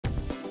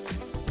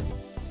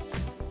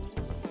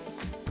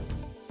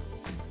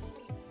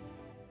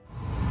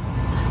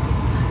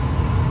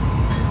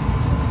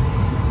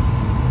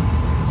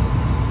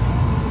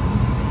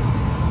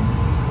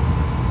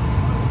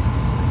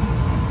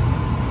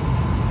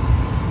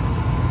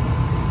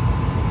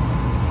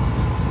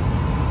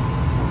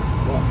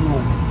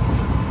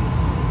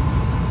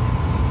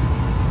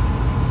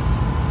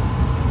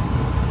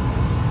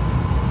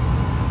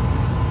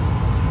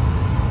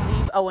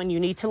and you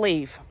need to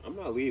leave. I'm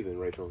not leaving,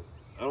 Rachel.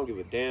 I don't give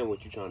a damn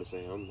what you're trying to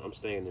say. I'm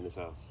staying in this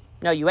house.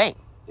 No, you ain't.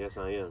 Yes,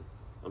 I am.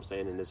 I'm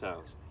staying in this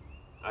house.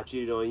 I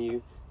cheated on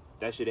you.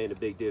 That shit ain't a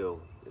big deal.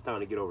 It's time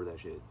to get over that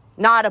shit.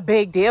 Not a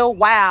big deal?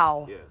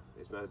 Wow. Yeah,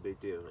 it's not a big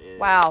deal. And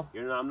wow.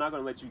 I'm not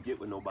going to let you get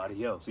with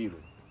nobody else either.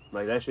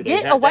 Like, that shit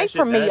Get away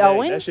from me,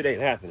 Owen. That shit ain't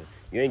happening.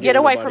 You ain't get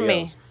away from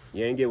me. Else.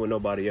 You ain't get with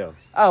nobody else.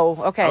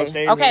 Oh,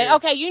 okay.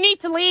 Okay, you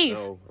need to leave.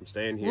 No, I'm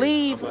staying here.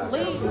 Leave. Not no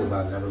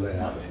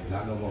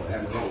more.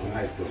 That was in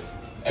high school.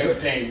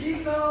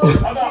 Everything.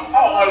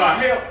 Hold on,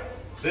 hell.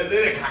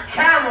 They got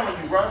camera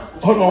on you, bro.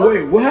 Hold on,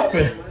 wait. What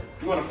happened?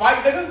 You want to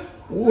fight, nigga?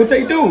 What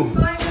they do?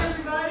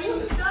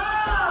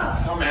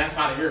 Come man, it's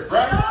out of here,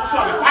 bro. You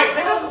trying to fight,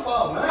 nigga?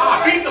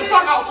 I'll beat the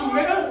fuck out you,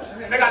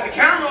 nigga. They got the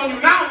camera on you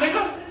now,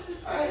 nigga.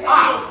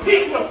 I'll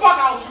beat the fuck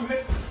out you,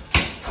 nigga.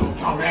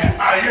 Dumb ass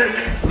out of here,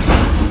 nigga.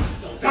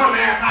 Dumb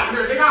ass out of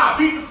here, nigga. I'll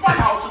beat the fuck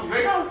out you,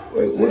 nigga.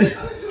 Wait,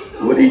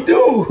 what'd he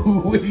do?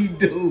 What'd he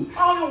do? I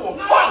don't know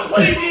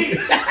what he did.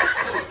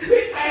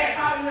 Bitch ass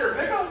out of here,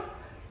 nigga.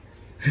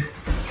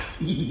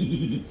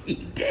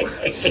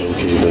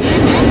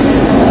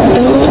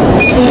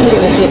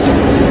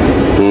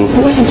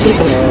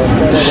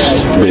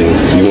 Baby,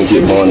 you gonna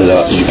get bonded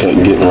out. You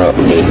can't get robbed,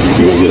 baby.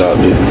 You gonna get out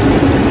there.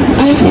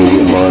 You gonna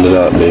get bonded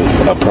out, baby.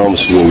 I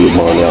promise you gonna get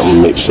bonded out. I'm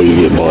gonna make sure you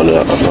get bonded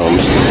out. I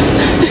promise.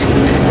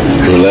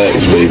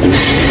 Relax, baby.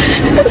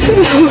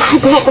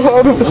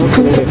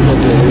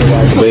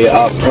 Babe, I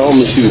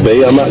promise you,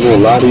 babe. I'm not gonna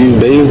lie to you,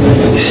 babe.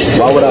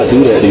 Why would I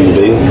do that to you,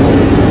 babe?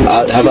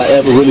 Have I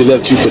ever really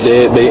left you for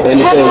dead, babe?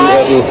 Anything we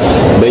ever,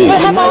 babe?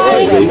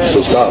 Alright, babe.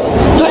 So stop.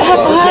 But have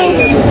I?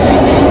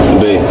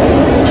 Babe.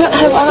 But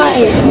have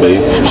I?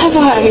 Babe. Have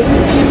I?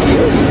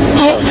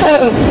 I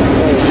have.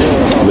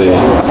 Babe,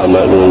 I'm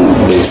not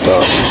gonna, babe,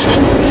 stop.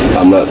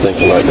 I'm not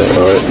thinking like that,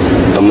 alright?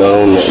 I'm not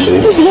on that,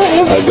 babe.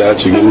 I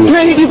got you. Give me,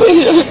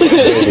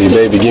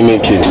 baby, give me a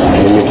kiss.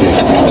 Give me a kiss.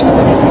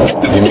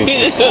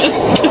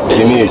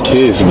 Give me a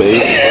kiss,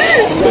 babe.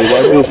 Babe,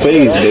 wipe your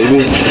face,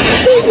 baby.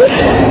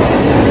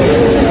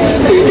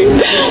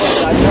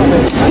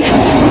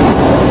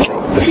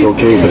 It's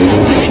okay, baby.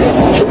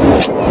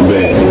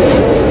 Babe.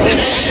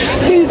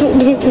 Please don't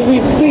do it to me,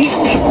 please.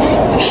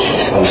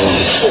 I love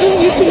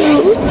you.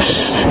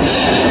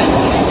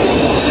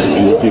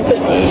 People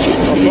ask you,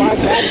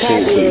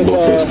 can't take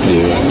both of us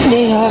together.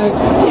 They are.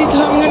 They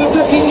told me to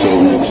put me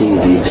told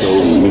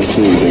me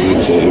too, they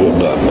could take me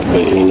back. But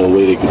ain't no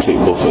way they could take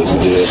both of us to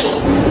jail.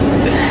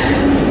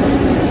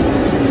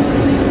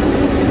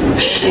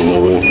 Ain't no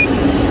way.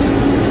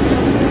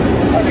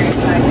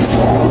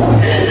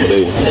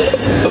 Babe,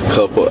 a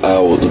couple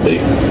hours,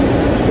 babe.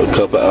 A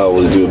couple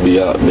hours you'll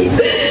be out, babe.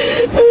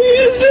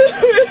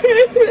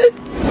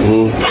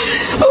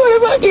 What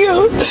about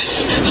you?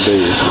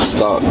 Babe,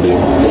 stop,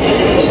 babe.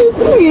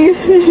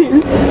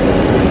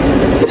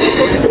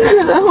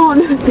 I don't want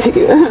to be.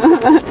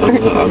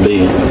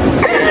 Babe.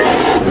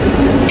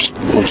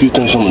 What you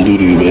think I'm gonna do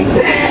to you, babe?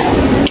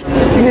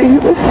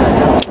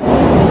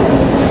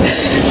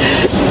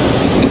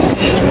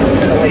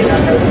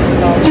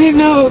 I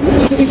know.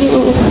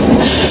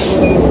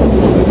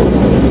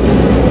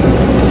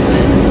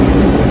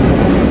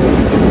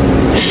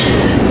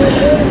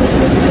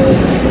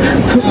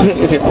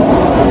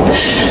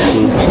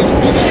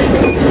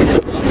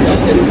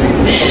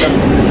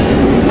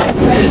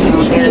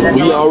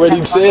 We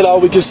already said all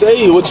we can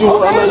say. What you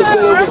want? I'm not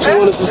understanding what you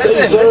want us to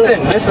say,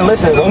 sir.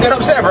 Listen. Don't get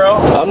upset, bro.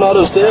 I'm not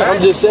upset.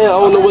 I'm just saying I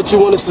don't know what you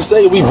want us to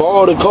say. We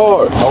borrowed a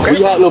car. Okay.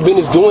 We had no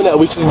business doing that.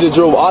 We should have just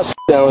drove our shit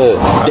down here.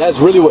 That's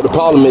really what the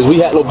problem is. We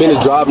had no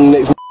business driving the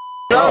next.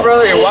 No,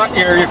 brother.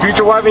 Your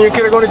future wife and your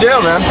kid are going to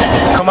jail, man.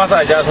 Come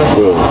outside, Jasmine.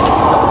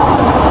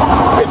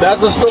 If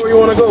that's the story you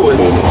want to go with.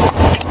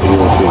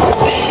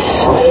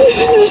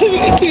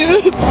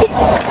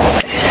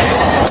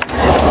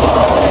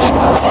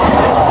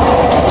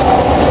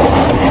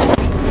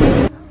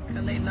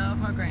 They love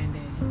her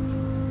granddaddy.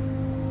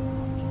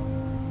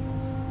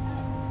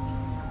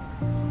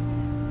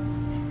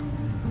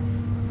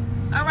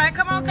 All right,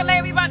 come on,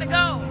 Calais, we about to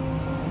go.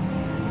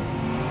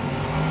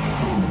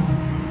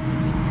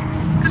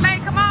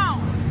 Calais, come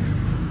on.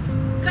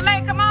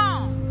 Calais, come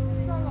on.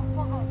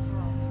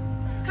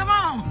 Come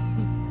on.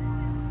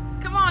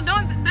 Come on,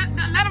 don't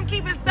let him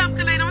keep his stuff,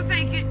 Calais. Don't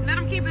take it. Let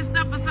him keep his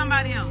stuff for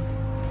somebody else.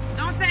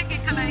 Don't take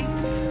it, Calais.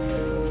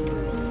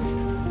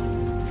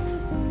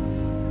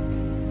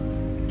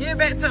 Give it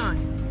back to him.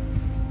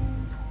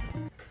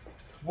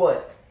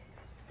 What?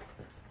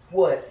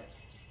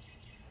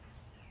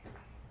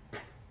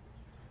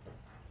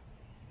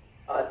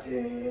 I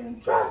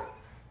didn't try.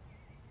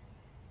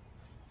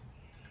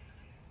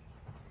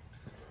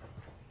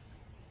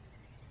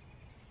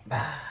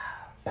 Bow.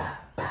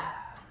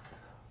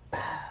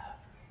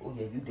 Oh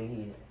yeah, you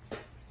did.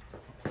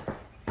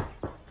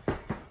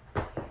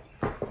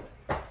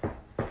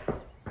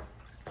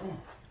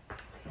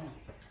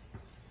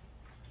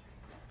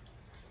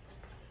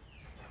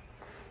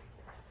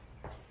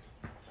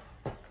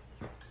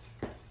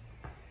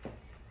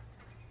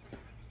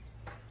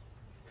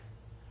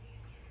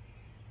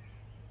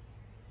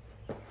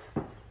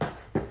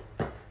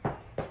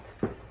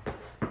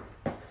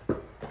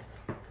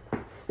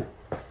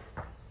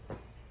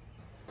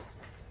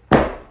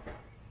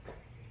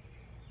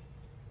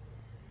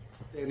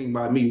 Standing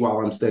by me while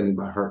I'm standing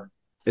by her.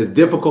 As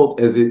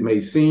difficult as it may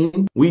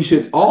seem, we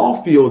should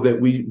all feel that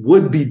we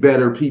would be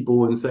better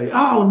people and say,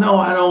 oh, no,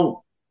 I don't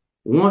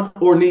want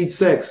or need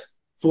sex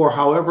for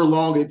however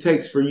long it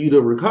takes for you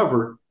to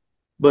recover.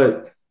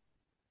 But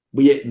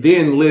we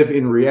then live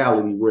in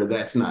reality where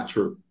that's not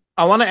true.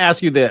 I want to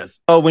ask you this.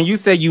 So when you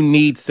say you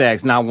need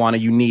sex, not want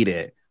it, you need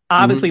it.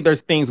 Obviously,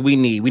 there's things we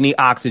need. We need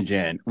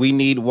oxygen. We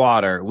need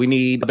water.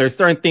 There's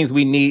certain things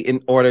we need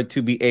in order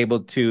to be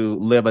able to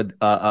live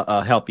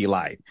a healthy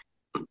life.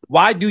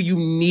 Why do you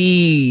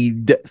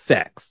need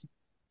sex?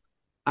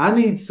 I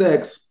need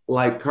sex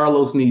like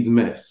Carlos needs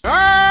mess.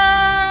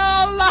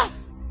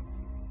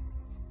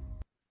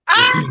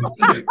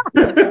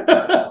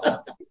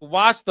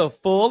 Watch the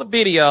full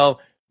video.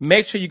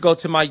 Make sure you go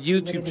to my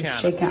YouTube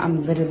channel.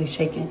 I'm literally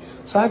shaking.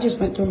 So I just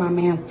went through my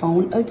man's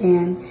phone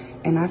again,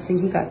 and I see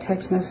he got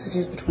text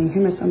messages between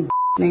him and some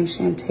named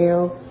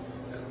Chantel,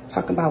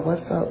 talking about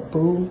what's up,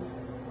 boo.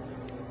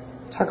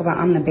 Talk about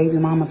I'm the baby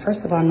mama.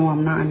 First of all, no,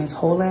 I'm not. I'm his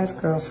whole ass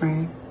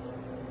girlfriend.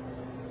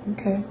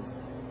 Okay.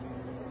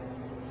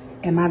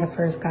 Am I the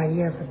first guy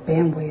you ever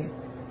been with?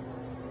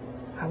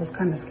 I was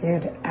kind of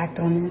scared to act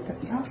on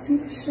it. Y'all see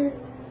this shit?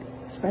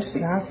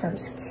 Especially our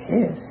first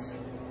kiss.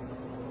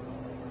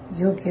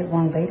 You'll get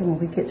one later when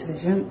we get to the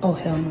gym. Oh,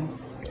 hell no.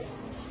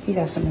 He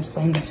got some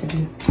explaining to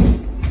do.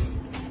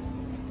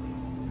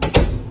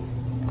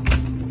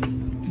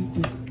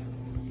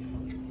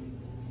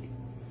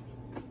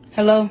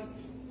 Hello?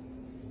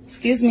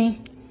 Excuse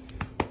me.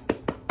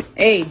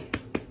 Hey,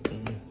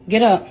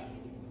 get up.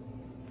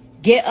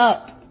 Get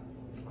up.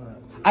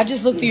 I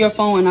just looked through your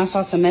phone and I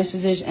saw some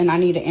messages and I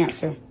need an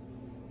answer.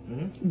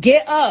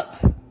 Get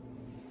up.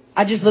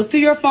 I just looked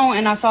through your phone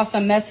and I saw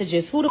some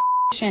messages. Who the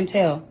is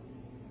Chantel?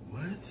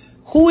 What?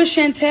 Who is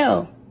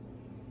Chantel?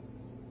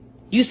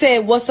 You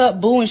said, what's up,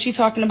 boo? And she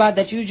talking about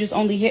that you just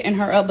only hitting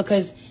her up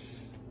because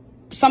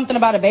something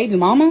about a baby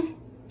mama?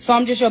 So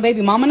I'm just your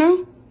baby mama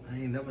now? I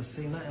ain't never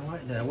seen nothing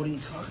like that. What are you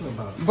talking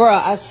about?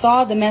 Bruh, I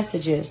saw the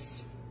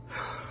messages.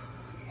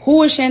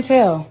 Who is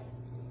Chantel?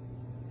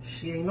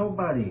 She ain't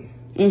nobody.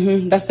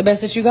 That's the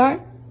best that you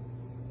got?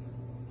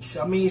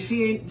 I mean,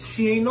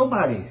 she ain't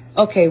nobody.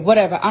 Okay,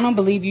 whatever. I don't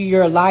believe you.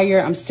 You're a liar.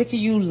 I'm sick of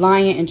you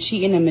lying and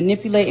cheating and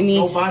manipulating me.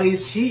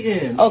 Nobody's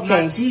cheating.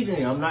 Okay.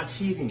 I'm not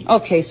cheating.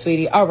 Okay,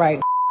 sweetie. All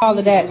right. All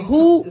of that.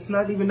 Who? It's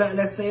not even nothing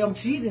that say I'm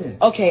cheating.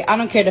 Okay, I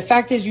don't care. The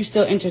fact is you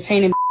still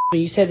entertaining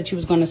when you said that you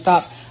was going to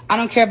stop. I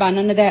don't care about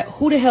none of that.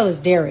 Who the hell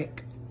is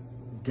Derek?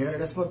 Derek,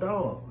 that's my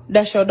dog.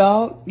 That's your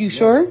dog? You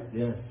sure?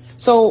 Yes.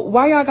 So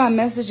why y'all got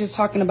messages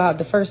talking about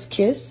the first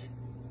kiss?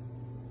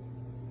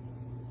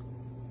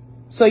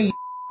 So you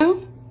now?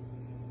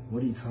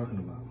 What are you talking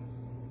about?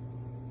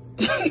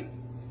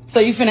 So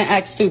you finna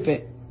act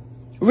stupid.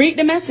 Read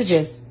the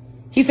messages.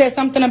 He said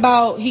something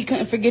about he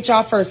couldn't forget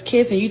y'all first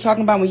kiss, and you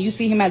talking about when you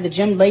see him at the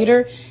gym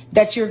later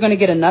that you're gonna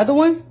get another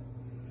one?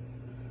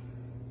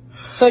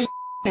 So you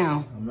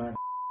now. I'm not.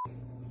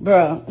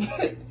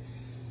 Bruh.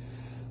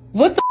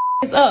 What the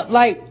is up?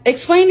 Like,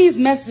 explain these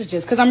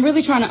messages, because I'm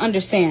really trying to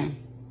understand.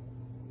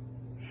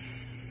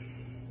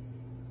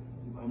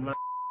 I'm not.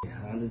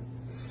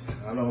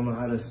 I don't know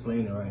how to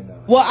explain it right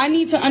now. Well, I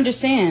need to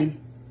understand.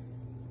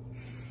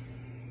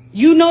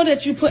 You know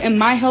that you putting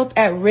my health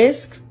at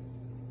risk.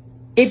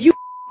 If you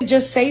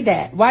just say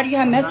that, why do you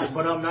have messages?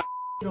 But I'm not.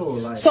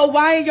 Like, so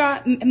why are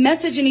y'all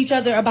messaging each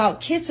other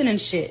about kissing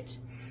and shit?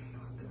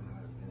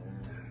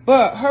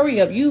 Bruh,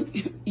 hurry up.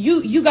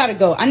 You gotta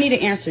go. I need an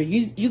answer.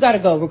 You gotta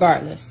go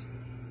regardless.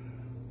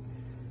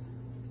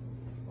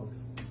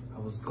 I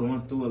was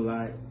going through a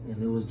lot,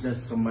 and it was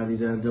just somebody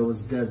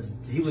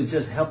he was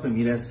just helping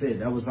me. That's it.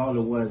 That was all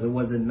it was. It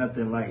wasn't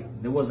nothing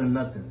there wasn't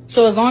nothing.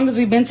 So as long as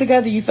we've been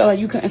together, you felt like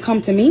you couldn't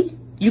come to me?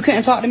 You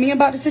couldn't talk to me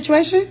about the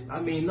situation? I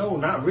mean, no,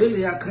 not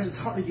really. I couldn't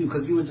talk to you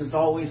because you were just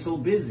always so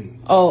busy.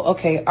 Oh,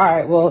 okay. All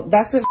right. Well,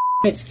 that's an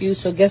excuse.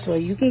 So guess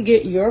what? You can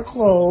get your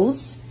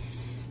clothes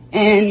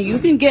and you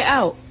can get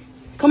out.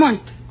 Come on.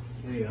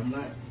 Hey, I'm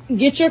not.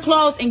 Get your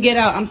clothes and get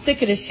out. I'm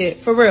sick of this shit.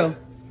 For real.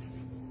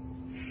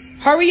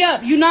 Hurry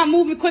up. You're not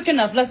moving quick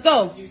enough. Let's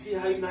go. You see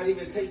how you're not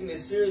even taking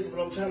it serious,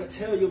 but I'm trying to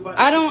tell you about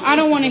I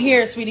don't want to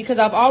hear it, sweetie, because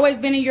I've always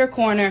been in your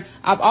corner.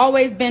 I've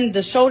always been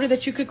the shoulder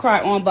that you could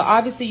cry on, but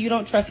obviously you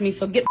don't trust me,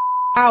 so get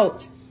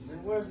out.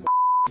 Man, where's my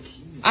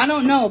keys? I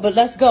don't know, but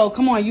let's go.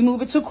 Come on. You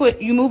move it too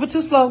quick. You move it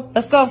too slow.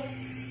 Let's go.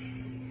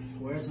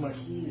 Where's my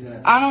keys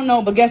at? I don't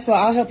know, but guess what?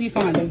 I'll help you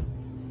find them.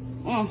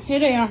 Oh, here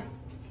they are.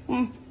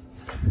 Oh.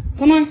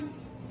 Come on.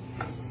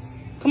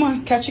 Come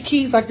on, catch your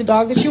keys like the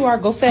dog that you are.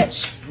 Go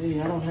fetch.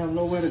 Hey, I don't have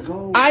nowhere to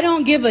go. I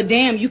don't give a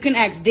damn. You can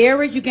ask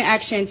Derek. You can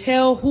ask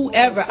Chantel.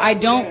 Whoever. I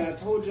don't. I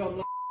told you I'm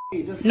not.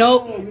 Just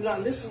nope. You're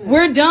not listening.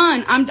 We're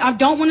done. I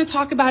don't want to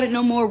talk about it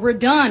no more. We're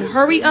done.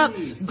 Hurry up.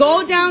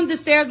 Go down the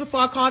stairs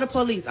before I call the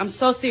police. I'm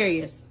so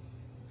serious.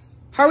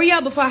 Hurry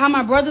up before I have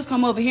my brothers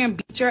come over here and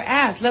beat your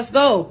ass. Let's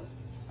go.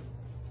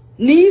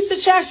 Knees to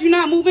chest. You're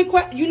not moving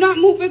quick. You're not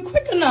moving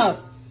quick enough.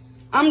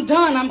 I'm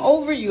done. I'm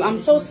over you. I'm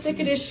so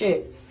sick of this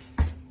shit.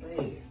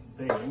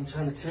 Babe, I'm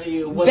trying to tell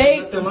you it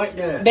wasn't nothing like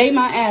that. Babe,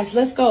 my ass.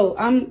 Let's go.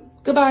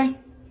 Goodbye.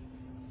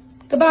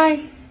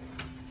 Goodbye.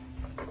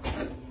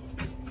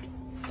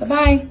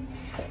 Goodbye.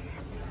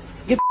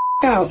 Get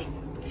the out.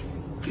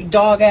 You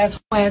dog ass.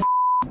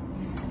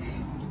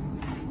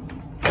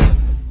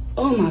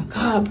 Oh my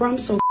God, bro, I'm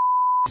so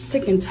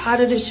sick and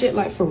tired of this shit.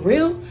 Like, for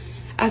real?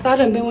 I thought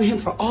I'd been with him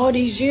for all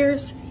these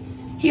years.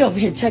 He over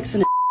here texting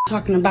and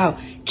talking about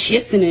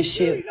kissing and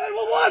shit.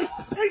 911!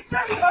 Hey,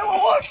 Sammy,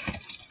 911!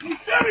 Hey,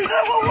 Sammy,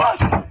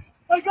 911!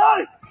 I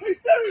got it! Hey,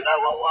 Sammy,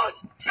 911!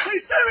 Hey,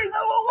 Sammy,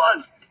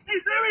 911! Hey,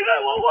 Sammy,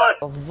 911!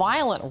 A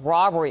violent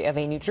robbery of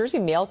a New Jersey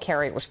mail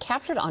carrier was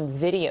captured on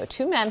video.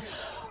 Two men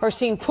are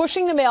seen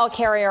pushing the mail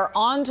carrier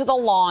onto the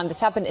lawn.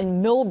 This happened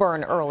in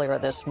Millburn earlier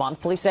this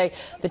month. Police say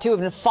the two have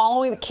been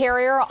following the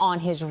carrier on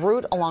his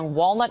route along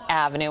Walnut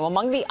Avenue.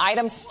 Among the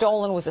items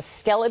stolen was a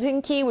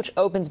skeleton key, which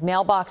opens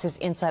mailboxes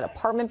inside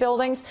apartment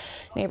buildings.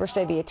 Neighbors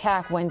say the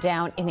attack went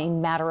down in a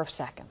matter of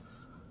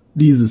seconds.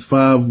 These is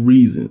 5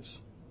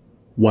 reasons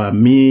why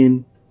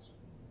men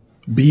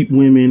beat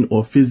women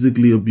or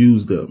physically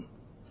abuse them.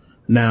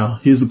 Now,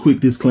 here's a quick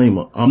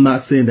disclaimer. I'm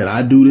not saying that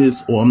I do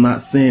this, or I'm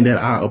not saying that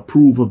I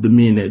approve of the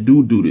men that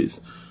do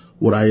this.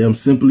 What I am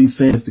simply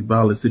saying is domestic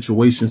violence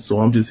situations, so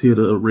I'm just here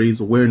to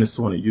raise awareness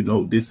on it. You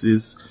know, this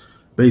is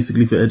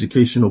basically for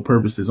educational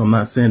purposes. I'm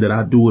not saying that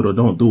I do it or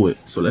don't do it.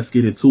 So let's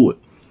get into it.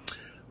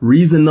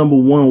 Reason number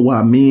 1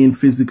 why men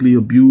physically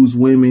abuse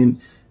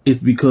women is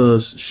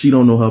because she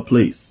don't know her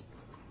place.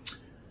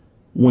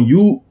 When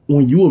you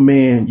a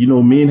man, you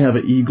know, men have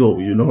an ego,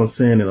 you know what I'm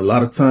saying? And a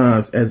lot of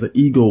times as an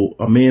ego,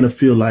 a man will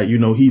feel like, you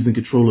know, he's in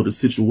control of the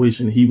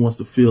situation. He wants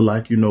to feel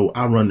like, you know,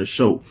 I run the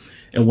show.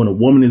 And when a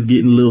woman is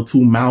getting a little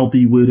too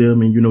mouthy with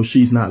him and, you know,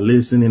 she's not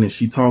listening and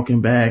she talking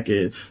back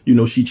and, you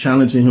know, she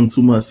challenging him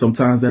too much,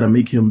 sometimes that'll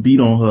make him beat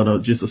on her to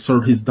just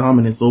assert his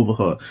dominance over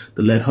her,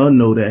 to let her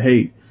know that,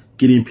 hey,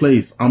 get in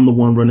place. I'm the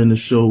one running the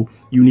show.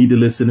 You need to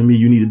listen to me.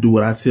 You need to do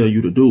what I tell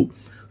you to do.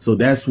 So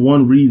that's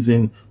one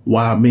reason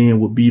why a man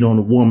would beat on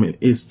a woman,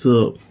 is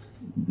to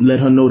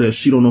let her know that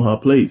she don't know her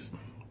place.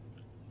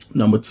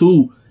 Number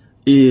 2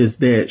 is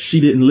that she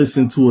didn't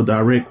listen to a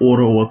direct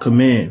order or a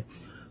command.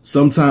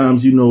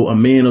 Sometimes, you know, a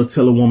man will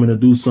tell a woman to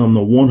do something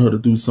or want her to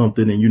do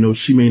something, and, you know,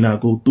 she may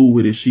not go through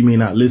with it. She may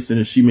not listen,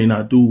 and she may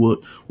not do what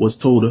was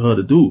told to her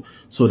to do.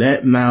 So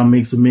that now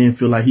makes a man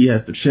feel like he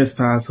has to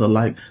chastise her,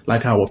 like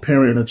how a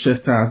parent will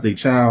chastise their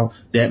child.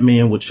 That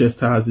man would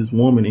chastise his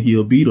woman and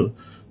he'll beat her,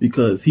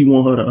 because he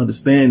want her to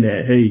understand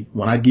that, hey,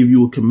 when I give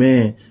you a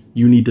command,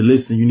 you need to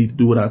listen. You need to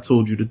do what I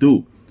told you to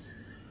do.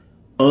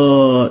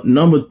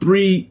 Number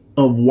 3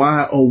 of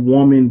why a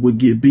woman would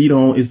get beat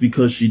on is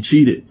because she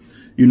cheated.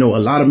 You know, a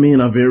lot of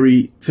men are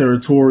very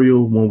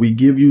territorial. When we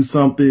give you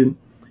something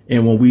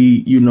and when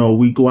we, you know,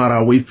 we go out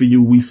our way for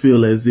you, we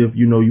feel as if,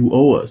 you know, you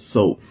owe us.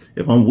 So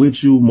if I'm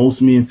with you,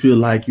 most men feel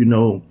like, you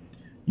know,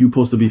 you're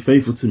supposed to be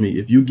faithful to me.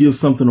 If you give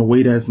something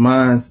away that's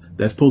mine,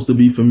 that's supposed to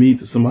be for me,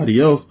 to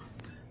somebody else,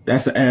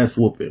 that's an ass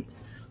whooping.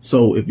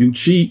 So if you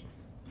cheat,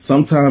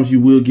 sometimes you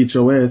will get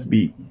your ass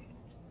beat.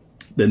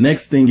 The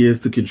next thing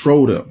is to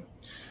control them.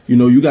 You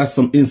know, you got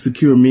some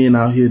insecure men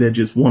out here that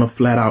just want to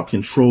flat out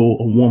control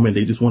a woman.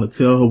 They just want to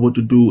tell her what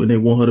to do, and they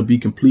want her to be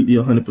completely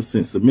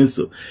 100%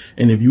 submissive.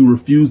 And if you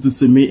refuse to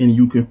submit and if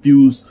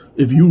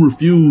you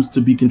refuse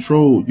to be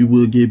controlled, you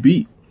will get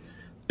beat.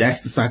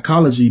 That's the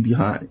psychology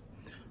behind it.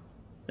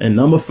 And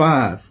number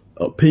 5,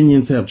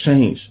 opinions have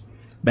changed.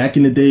 Back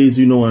in the days,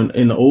 you know,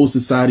 in the old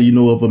society, you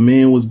know, if a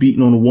man was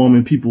beating on a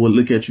woman, people would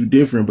look at you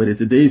different. But in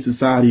today's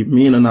society,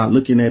 men are not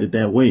looking at it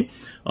that way.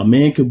 A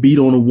man could beat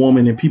on a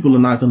woman and people are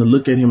not going to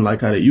look at him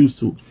like how they used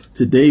to.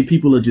 Today,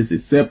 people are just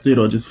accepted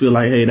or just feel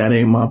like, hey, that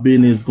ain't my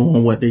business,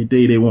 going what they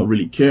do. They won't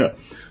really care.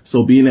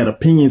 So being that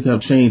opinions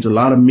have changed, a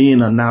lot of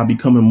men are now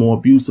becoming more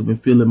abusive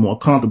and feeling more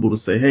comfortable to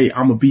say, hey,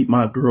 I'm going to beat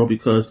my girl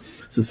because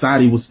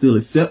society will still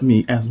accept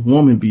me as a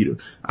woman beater.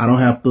 I don't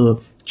have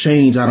to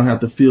change. I don't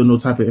have to feel no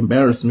type of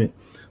embarrassment.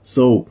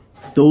 So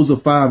those are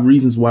 5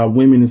 reasons why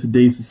women in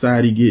today's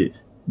society get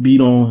beat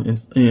on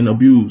and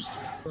abused.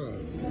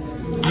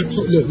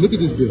 Look at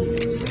this bill.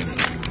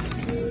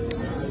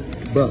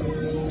 Bro,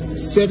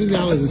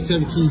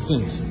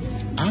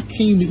 $7.17. I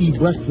came to eat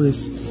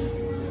breakfast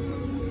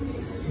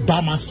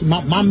by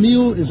my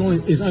meal is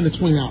under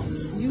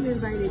 $20. You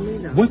invited me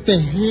though. What the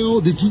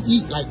hell did you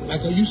eat? Like are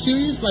you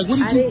serious? Like what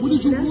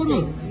did you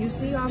order? You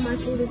see all my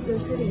food is still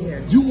sitting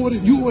here. You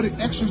ordered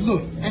extras.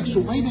 Look, extra.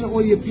 Why you gotta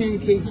order your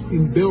pancakes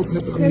and bell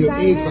pepper? I mean, your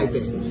eggs like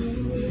that.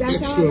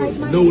 That's extra like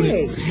my loaded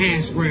eggs.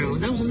 hash brown.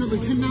 That was another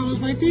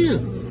 $10 right there.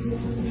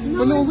 No,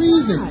 for no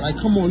reason. Not. Like,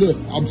 come on, look.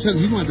 I'm telling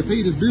you, you're gonna have to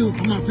pay this bill.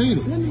 I'm not paying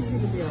it. Let me see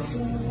the bill.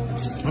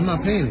 I'm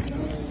not paying it.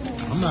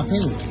 I'm not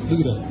paying it. Look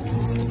at that.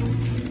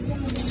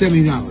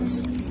 $70.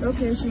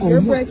 Okay, so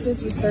your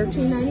breakfast was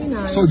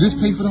 $13.99. So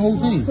just pay for the whole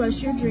thing.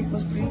 Plus your drink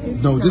was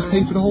 $3.59. No, just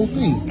pay for the whole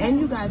thing. And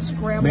you got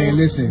scrambled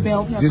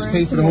bell pepper. Just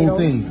pay for the whole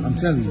thing. I'm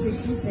telling you.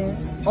 60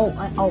 cents.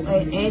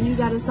 And you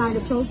got a side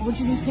of toast. What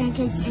you need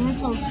pancakes and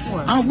toast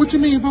for? What you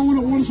mean? If I want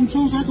to order some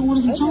toast, I can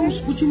order some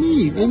toast. What you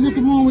mean? Ain't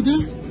nothing wrong with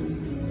that.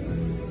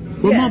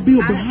 But my bill,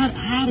 but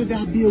how did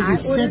that bill get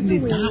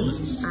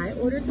 $70? I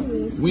ordered the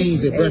wings.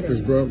 Wings at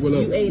breakfast, bro. Well,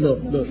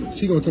 look, look.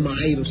 She gonna tell me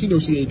I ate them. She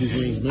knows she ate these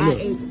wings, man. Look.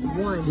 I ate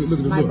one. Look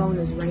at the My bone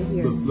is right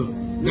here. Look.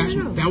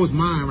 That was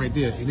mine right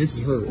there, and this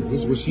is her.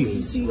 This is what she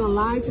ate. So you gonna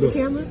lie to the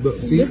camera?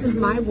 Look, see? This is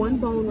my one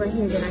bone right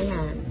here that I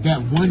had.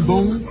 That one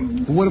bone?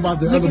 But what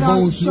about the other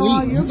bones you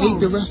ate? You ate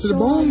the rest of the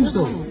bones,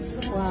 though.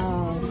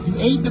 Wow. You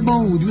ate the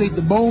bones. You ate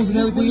the bones and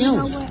everything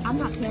else. You know what? I'm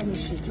not paying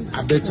this shit.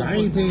 I bet you I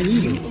ain't paying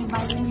either.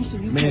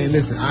 Man,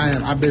 listen, I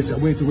am. I bet you.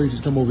 Wait till waitress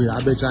come over here.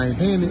 I bet you I ain't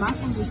paying it. My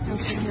food is still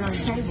sitting here on the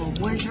table.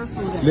 Where's your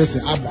food at?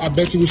 Listen, I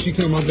bet you when she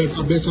come, I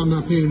bet you I'm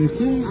not paying this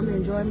too. I'm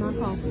enjoying my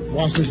coffee.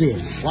 Watch this here.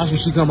 Watch when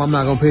she come. I'm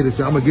not gonna pay this.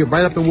 I'm gonna get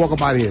right up and walk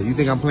up out of here. You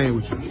think I'm playing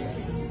with you?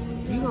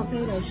 You gonna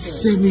pay that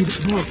shit?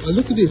 $70.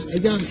 Look at this. I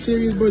got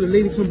serious, bro. The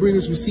lady come bring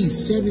this receipt.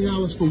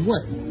 $70 for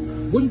what?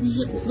 What did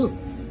we have? Look,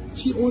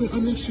 she ordered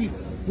unnecessary.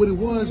 What it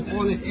was,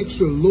 all that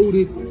extra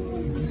loaded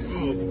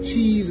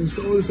cheese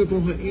and all this stuff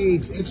on her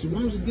eggs. Extra. Why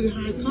don't you just get it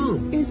how it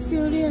comes? It's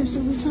still there, so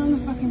return the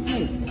fucking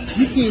plate.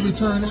 You can't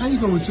return that. How you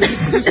gonna return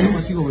it? This is how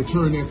much you gonna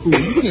return that food.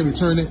 You can't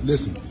return that.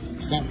 Listen,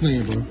 stop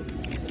playing, bro.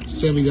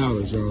 $70,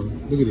 y'all.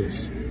 Look at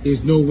this.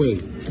 There's no way.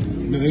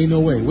 No, ain't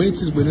no way. When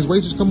this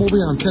waitress come over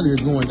here, I'm telling you,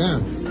 it's going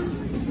down.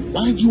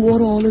 Why did you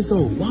order all this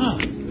though? Why?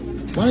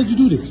 Why did you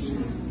do this?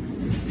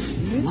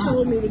 You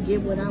told me to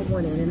get what I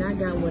wanted, and I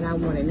got what I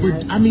wanted. Now, you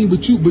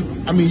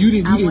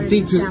didn't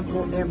think to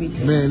sample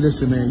everything. Man,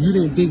 listen, man, you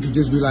didn't think to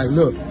just be like,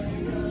 look,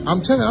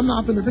 I'm telling you, I'm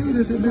not finna pay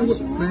this, man.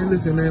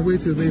 Listen, man,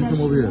 wait till the lady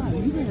come over here.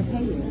 You better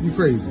pay it. You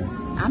crazy?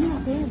 I'm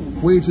not paying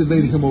it. Wait till the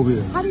lady come over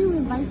here. How do you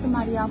invite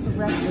somebody out for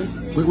breakfast?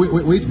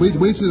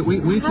 Wait till.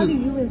 How do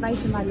you invite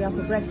somebody out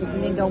for breakfast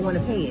and then don't want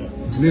to pay it?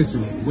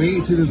 Listen,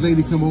 wait till this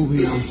lady come over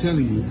here. I'm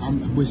telling you,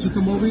 when she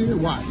come over here,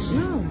 watch.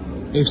 No.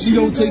 If she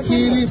don't take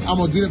care of this, I'm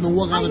gonna get up and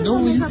walk out the door.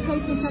 How you gonna make her pay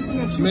for something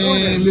that you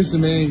Man, ordered?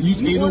 listen, man,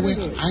 you ain't no way.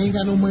 I ain't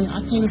got no money.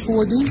 I can't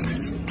afford this.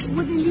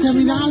 Well, then you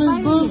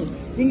 $70, bro.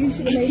 Then you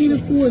should have I can't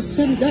afford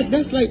 $70.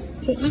 That's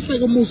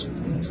like almost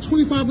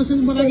 25%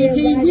 of what I get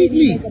paid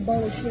weekly. Make a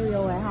bowl of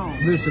cereal at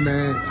home. Listen,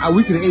 man,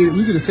 we could have ate it.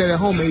 We could have sat at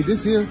home and ate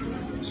this here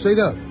straight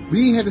up.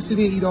 We ain't had to sit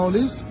here and eat all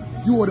this.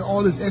 You ordered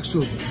all this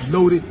extra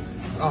loaded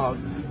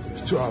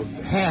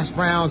hash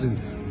browns and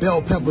bell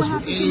peppers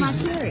with eggs. My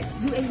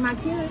carrots. You ate my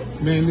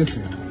carrots. Man,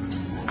 listen.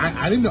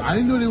 I didn't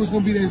know there was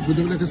gonna be that, but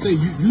like I say,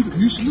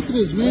 you should look at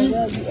this, man.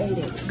 Well, you ate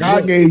it.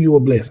 God gave you a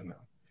blessing.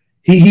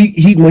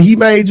 He when he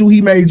made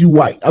you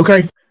white.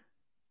 Okay.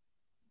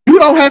 You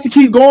don't have to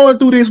keep going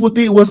through this with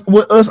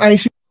us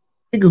ain't shit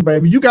niggas,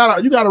 baby. You got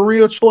a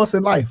real choice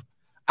in life.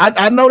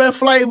 I know that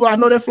flavor. I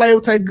know that flavor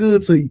tastes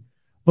good to you,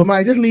 but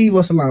man, just leave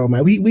us alone,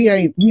 man. We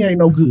ain't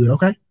no good.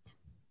 Okay.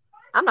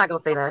 I'm not gonna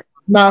say that.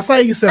 Nah,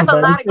 say yourself,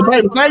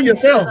 baby. Say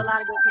yourself.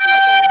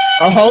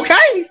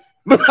 Okay.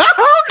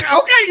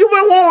 Okay, you've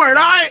been warned.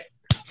 All right.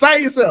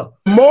 Say yourself.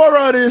 More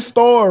of this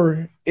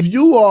story. If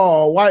you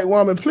are a white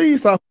woman, please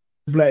stop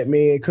black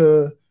men,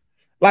 cause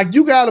like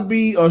you gotta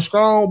be a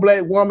strong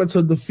black woman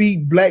to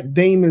defeat black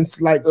demons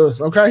like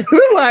us. Okay,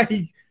 like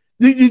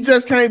you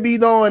just can't be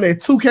doing that.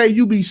 2K,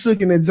 you be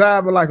shooking and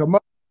jiving like a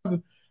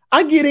mother.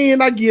 I get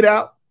in, I get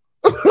out.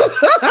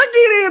 I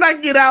get in, I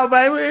get out,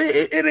 baby.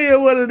 It is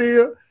what it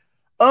is.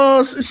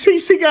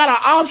 She got an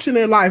option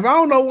in life. I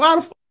don't know why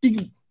the fuck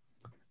she.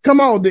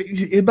 Come on, baby.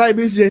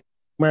 It's just,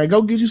 man,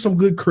 go get you some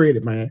good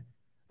credit, man.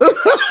 Go get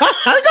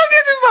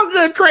you some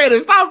good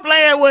credit. Stop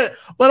playing with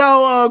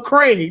old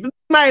Craig. This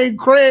name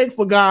Craig,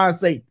 for God's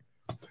sake.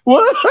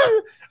 What?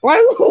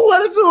 Like,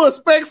 what did you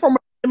expect from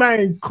a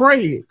name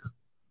Craig?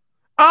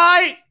 All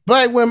right,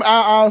 black women.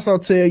 I also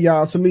tell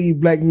y'all to leave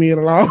black men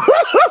alone.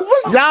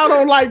 Y'all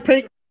don't like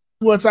pink.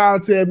 What y'all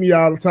tell me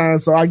all the time.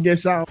 So I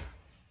guess y'all.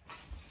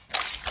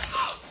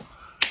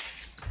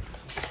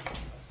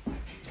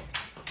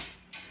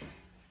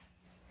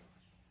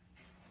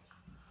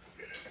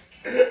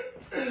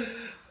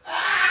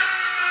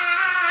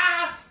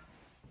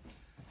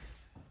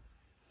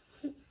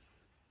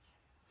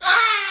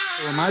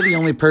 Am I the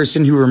only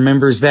person who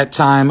remembers that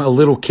time a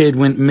little kid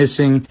went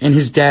missing and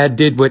his dad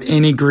did what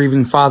any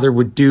grieving father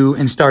would do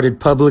and started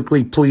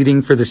publicly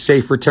pleading for the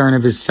safe return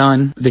of his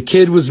son? The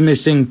kid was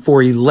missing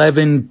for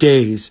 11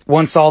 days.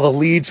 Once all the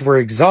leads were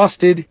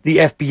exhausted, the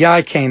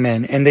FBI came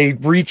in and they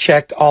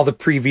rechecked all the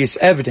previous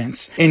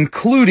evidence,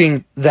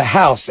 including the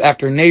house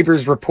after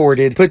neighbors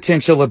reported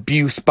potential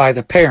abuse by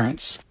the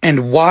parents.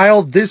 And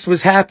while this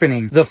was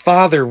happening, the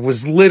father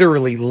was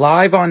literally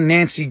live on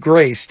Nancy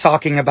Grace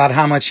talking about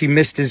how much he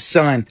missed his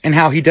son and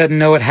how he doesn't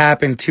know what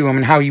happened to him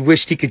and how he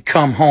wished he could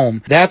come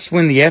home. That's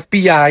when the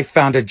FBI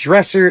found a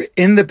dresser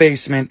in the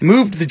basement,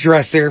 moved the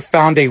dresser,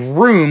 found a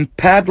room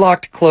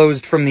padlocked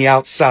closed from the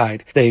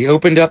outside. They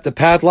opened up the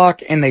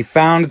padlock and they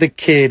found the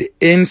kid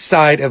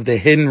inside of the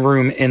hidden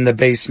room in the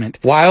basement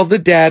while the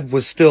dad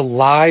was still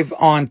live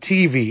on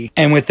TV.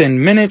 And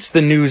within minutes,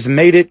 the news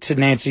made it to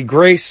Nancy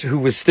Grace, who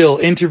was still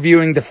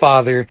interviewing the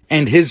father,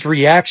 and his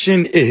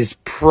reaction is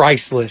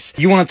priceless.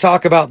 You want to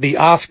talk about the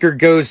Oscar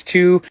goes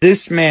to?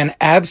 This man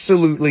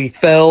absolutely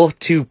fell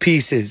to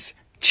pieces.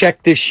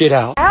 Check this shit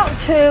out. Out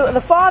to the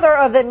father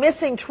of the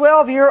missing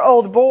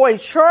 12-year-old boy,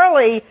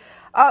 Charlie.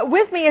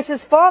 With me is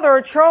his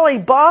father, Charlie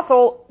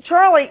Bothell.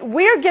 Charlie,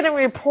 we're getting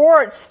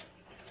reports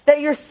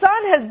that your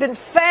son has been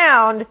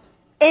found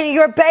in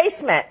your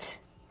basement.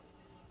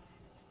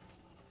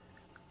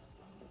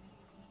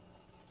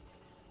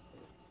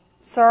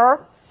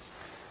 Sir?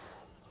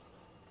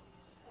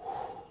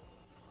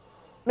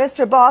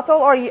 Mr.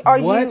 Bothell, are you...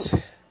 What?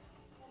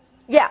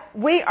 Yeah,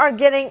 we are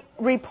getting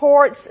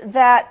reports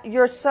that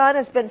your son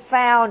has been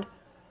found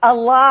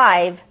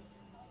alive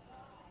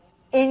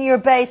in your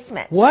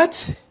basement.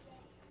 What?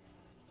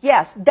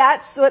 Yes,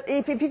 that's what,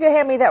 if you could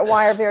hand me that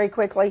wire very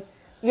quickly.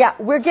 Yeah,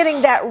 we're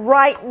getting that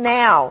right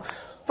now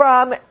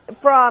from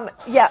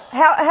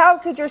how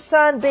could your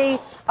son be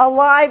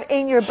alive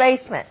in your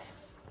basement?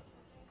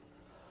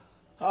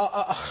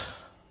 Oh,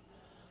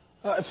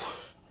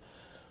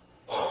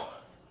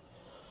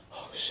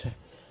 shit.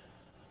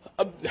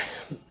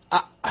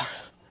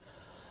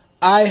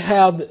 I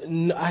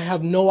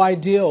have no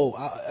idea.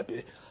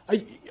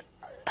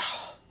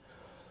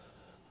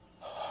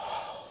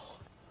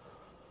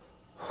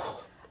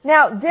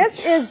 Now,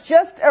 this is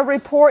just a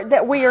report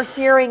that we are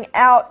hearing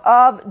out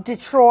of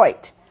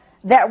Detroit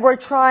that we're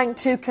trying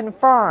to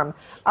confirm.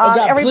 God,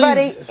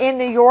 everybody please. in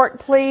New York,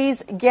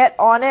 please get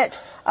on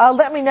it.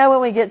 Let me know when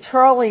we get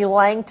Charlie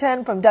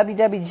Langton from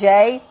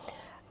WWJ.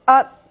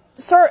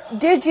 Sir,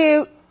 did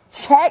you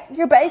check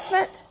your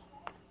basement?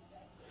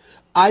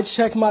 I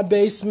checked my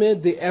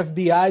basement. The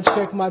FBI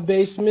checked my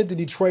basement. The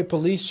Detroit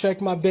police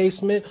checked my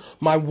basement.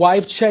 My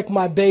wife checked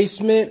my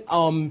basement.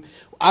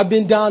 I've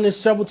been down there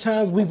several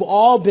times. We've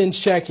all been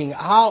checking.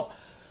 How?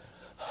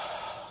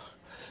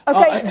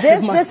 Okay,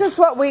 this is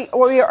what we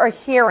are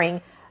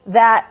hearing,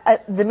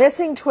 that the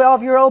missing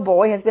 12-year-old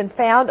boy has been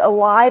found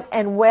alive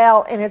and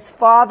well in his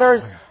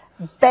father's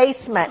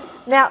basement.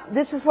 Now,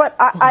 this is what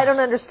I don't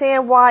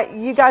understand why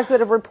you guys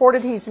would have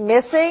reported he's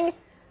missing.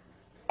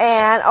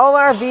 And all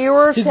our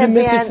viewers have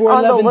been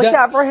on the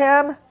lookout for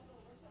him.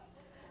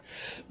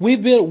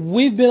 We've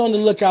been on the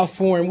lookout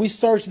for him. We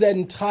searched that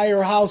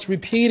entire house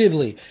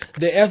repeatedly.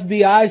 The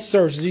FBI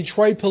searched, the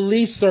Detroit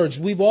police searched.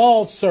 We've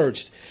all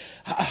searched.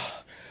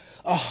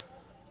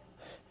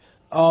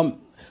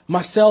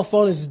 My cell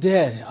phone is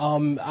dead.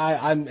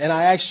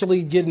 I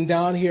actually getting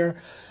down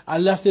here, I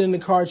left it in the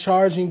car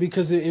charging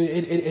because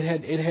it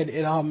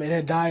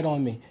had died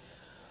on me.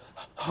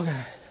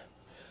 Okay.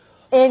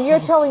 And you're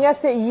telling us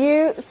that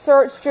you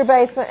searched your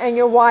basement and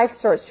your wife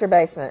searched your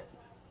basement.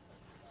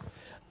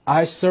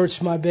 I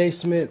searched my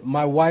basement.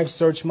 My wife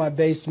searched my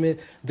basement.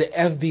 The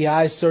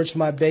FBI searched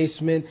my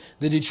basement.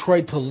 The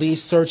Detroit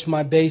police searched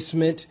my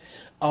basement.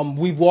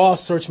 We've all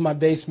searched my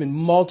basement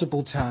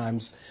multiple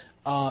times.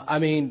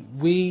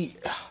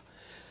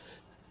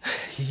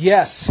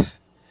 Yes.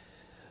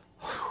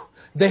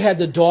 They had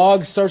the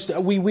dogs searched.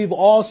 We've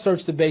all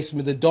searched the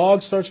basement. The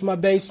dogs searched my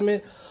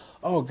basement.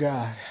 Oh,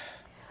 God.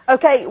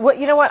 Okay, well,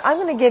 you know what? I'm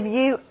going to give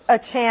you a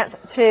chance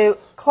to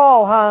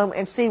call home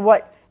and see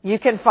what you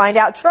can find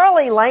out.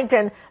 Charlie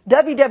Langton,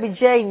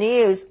 WWJ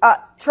News.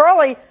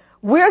 Charlie,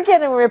 we're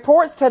getting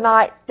reports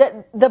tonight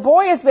that the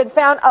boy has been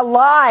found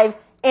alive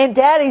in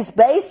Daddy's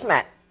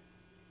basement.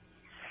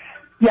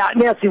 Yeah,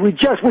 Nancy, we're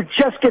just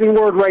getting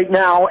word right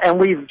now, and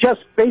we've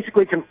just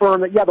basically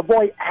confirmed that, yeah, the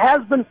boy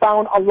has been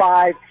found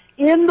alive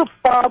in the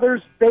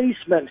father's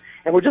basement.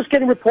 And we're just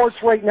getting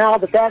reports right now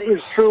that that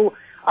is true.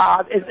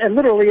 And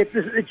literally, it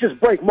just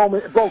broke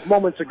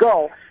moments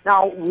ago.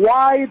 Now,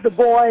 why the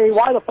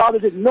father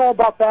didn't know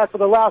about that for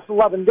the last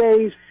 11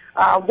 days,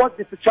 what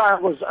if the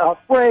child was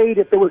afraid,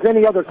 if there was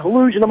any other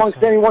collusion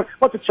amongst anyone,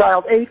 what the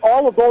child ate,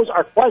 all of those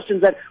are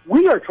questions that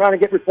we are trying to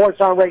get reports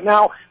on right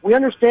now. We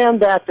understand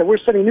that we're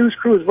sending news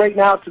crews right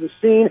now to the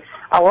scene.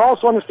 We're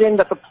also understanding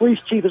that the police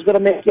chief is going to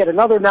make yet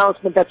another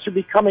announcement that should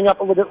be coming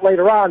up a little bit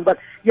later on. But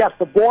yes,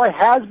 the boy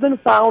has been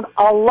found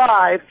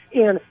alive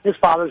in his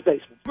father's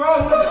basement. I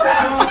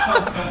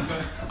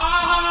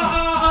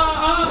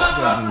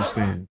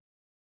understand.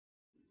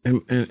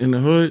 In the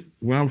hood,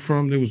 where I'm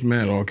from, there was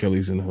mad R.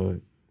 Kelly's in the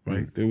hood,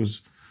 right? There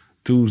was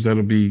dudes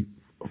that'll be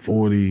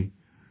 40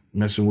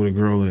 messing with a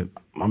girl that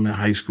I'm in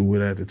high school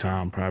with at the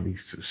time, probably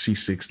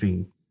she's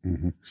 16,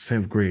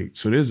 7th grade.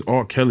 So there's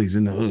R. Kelly's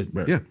in the hood,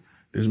 bro. Yeah.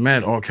 There's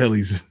mad R.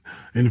 Kelly's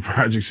in the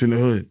projects in the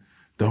hood.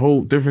 The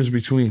whole difference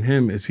between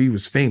him is he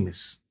was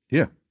famous.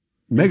 Yeah.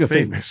 Mega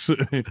famous.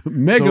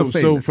 Mega famous.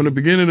 So from the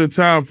beginning of the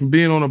time, from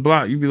being on the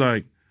block, you'd be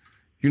like,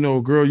 you know,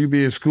 a girl you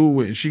be in school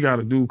with, and she got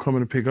a dude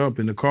coming to pick up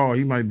in the car.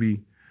 He might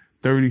be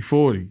 30,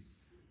 40.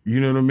 You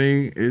know what I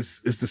mean?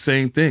 It's the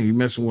same thing. You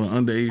messing with an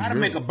underage How to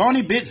girl. make a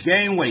bony bitch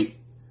gain weight.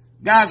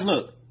 Guys,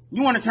 look,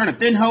 you want to turn a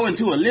thin hoe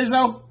into a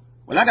Lizzo?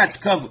 Well, I got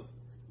you covered.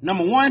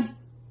 Number one,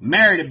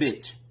 marry the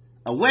bitch.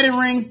 A wedding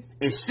ring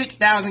is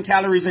 6,000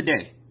 calories a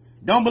day.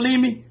 Don't believe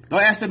me? Go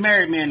ask the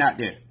married men out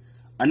there.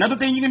 Another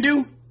thing you can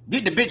do,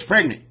 get the bitch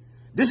pregnant.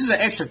 This is an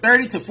extra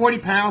 30 to 40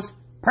 pounds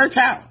per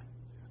child.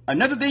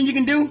 Another thing you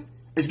can do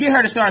is get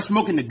her to start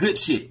smoking the good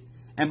shit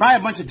and buy a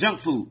bunch of junk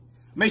food.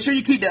 Make sure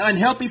you keep the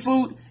unhealthy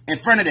food in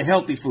front of the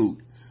healthy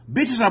food.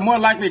 Bitches are more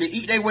likely to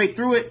eat their way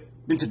through it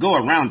than to go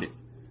around it.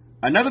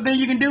 Another thing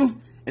you can do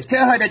is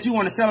tell her that you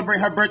want to celebrate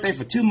her birthday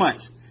for 2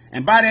 months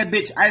and buy that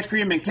bitch ice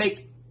cream and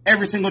cake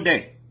every single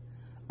day.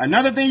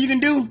 Another thing you can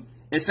do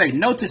is say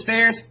no to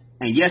stairs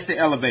and yes to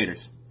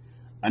elevators.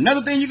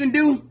 Another thing you can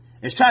do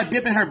is try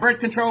dipping her birth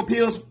control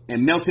pills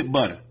in melted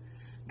butter.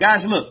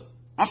 Guys, look,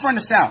 I'm from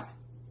the South.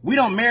 We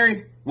don't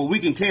marry what we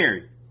can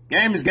carry.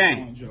 Game is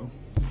game.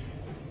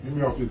 Get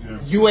me off this damn.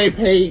 You ain't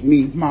paid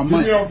me my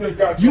money. Get me off this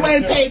goddamn You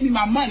ain't camera. paid me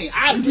my money.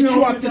 I'll get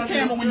you off this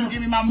camera when you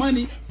give me my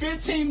money.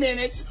 15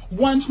 minutes,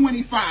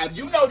 125.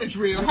 You know the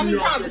drill. How many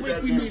times a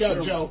week we meet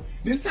up, Joe?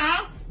 This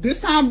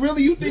time,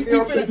 really, you think we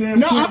finna?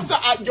 No, I'm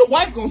sorry. Your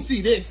wife gonna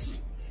see this.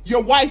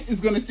 Your wife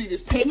is gonna see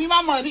this. Pay me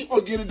my money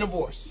or get a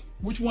divorce.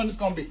 Which one is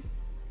gonna be?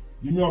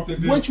 Get me off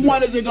that damn. Which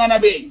one is it gonna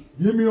be?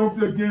 Get me off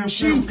that damn.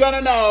 She's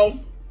gonna know.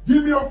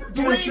 Get me off that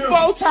damn.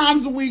 3-4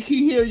 times a week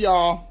he here,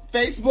 y'all.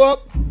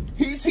 Facebook,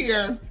 he's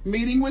here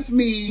meeting with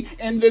me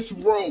in this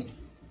room.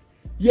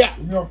 Yeah.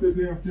 Get me off that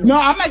damn camera. No,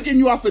 I'm not getting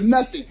you off for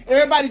nothing.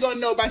 Everybody gonna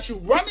know about you.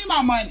 Run me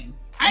my money.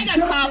 I ain't got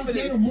time for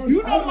this.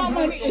 You know my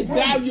money is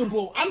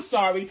valuable. I'm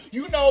sorry.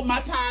 You know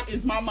my time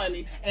is my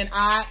money, and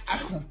how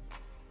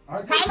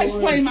I'm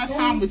explaining my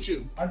time with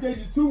you. I gave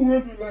you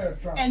 $200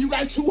 last time. And you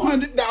got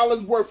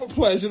 $200 worth of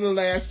pleasure the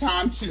last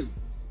time too.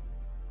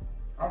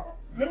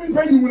 Let me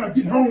pay you when I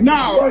get home.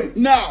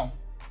 No.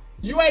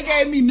 You ain't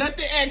gave me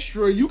nothing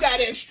extra. You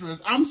got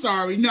extras. I'm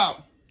sorry. No.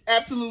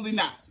 Absolutely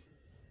not.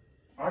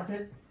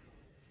 Okay.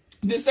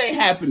 This ain't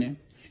happening.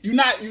 You're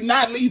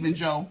not leaving,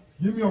 Joe.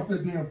 Get me off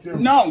that damn camera.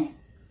 No.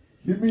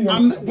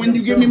 When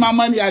you give me my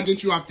money, I'll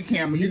get you off the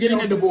camera. You're getting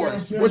a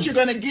divorce. What you're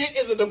gonna get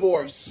is a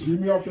divorce.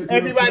 Get me off that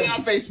Everybody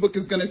on Facebook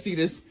is gonna see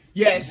this.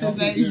 Yes, his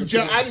name is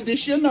Joe.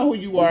 She'll know who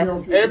you are.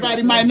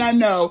 Everybody might not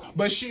know,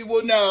 but she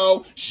will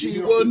know.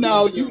 She will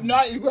know. You know,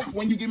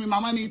 when you give me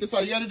my money, that's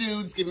all you gotta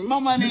do. Just give me my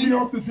money. Get me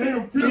off the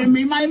damn camera. Give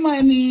me my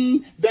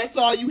money. That's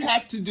all you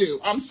have to do.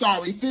 I'm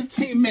sorry.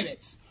 15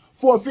 minutes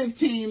for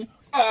 15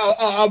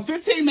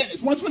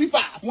 minutes.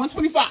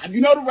 125.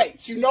 You know the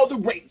rates. You know the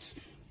rates.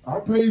 I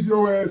paid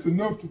your ass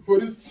enough for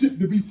this shit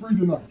to be free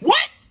tonight.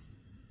 What?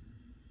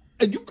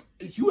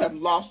 You have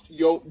lost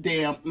your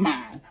damn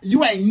mind.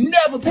 You ain't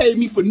never paid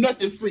me for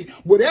nothing free.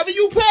 Whatever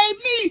you paid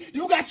me,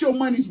 you got your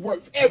money's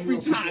worth every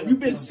time. You've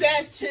been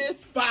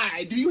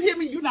satisfied. Do you hear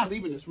me? You're not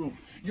leaving this room.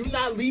 You're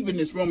not leaving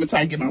this room until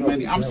I get my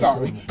money. I'm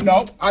sorry.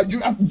 No,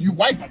 you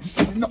wife about to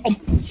say no.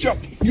 Joe,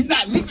 you're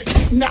not leaving.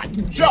 Not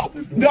Joe.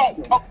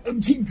 No.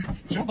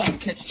 Joe about to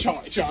catch a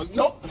charge, y'all.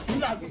 No, you're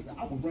not leaving.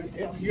 I will run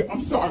down here.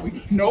 I'm sorry.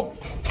 No,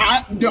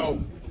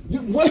 no.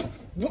 What?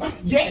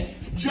 Yes,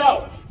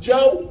 Joe.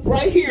 Joe,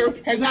 right here,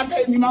 has not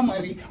paid me my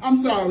money. I'm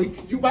sorry.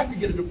 You about to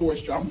get a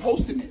divorce, Joe. I'm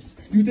posting this.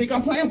 You think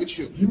I'm playing with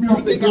you? You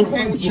think I'm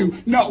playing with you?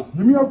 No.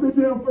 Get me off that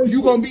damn Facebook.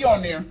 You gonna be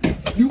on there.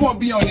 You gonna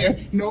be on there.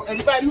 No,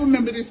 everybody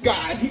remember this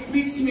guy. He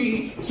beats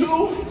me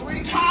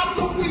 2-3 times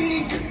a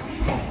week.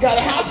 Got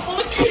a house full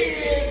of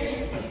kids.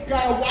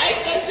 Got a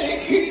wife that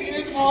think he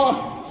is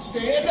a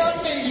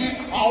stand-up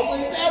man.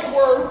 Always at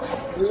work.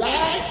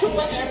 Lying to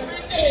her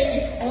every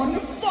day on the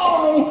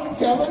phone.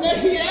 Telling her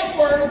he at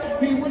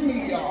work. He with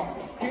me, y'all.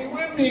 He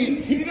with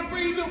me. He the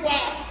reason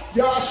why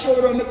y'all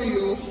short on the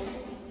bills.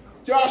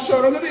 Y'all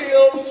short on the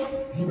bills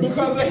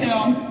because of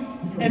him.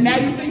 And now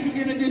you think you're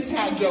getting a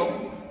discount, Joe.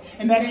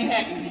 And that ain't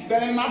happening.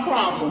 That ain't my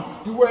problem.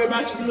 You worry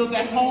about your bills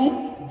at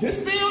home.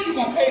 This bill, you're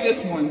going to pay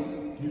this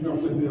one. You're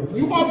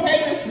going to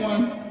pay this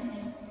one.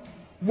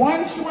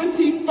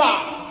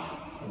 $125.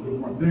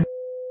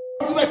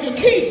 You left your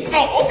keys.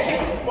 Oh, okay.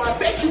 Well, I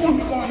bet you won't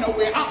be going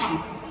nowhere.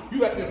 You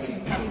left your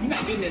keys. You're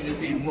not getting in this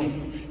damn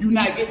room. You're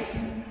not getting.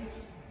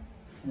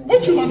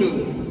 What you gonna do?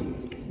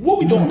 What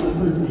we doing?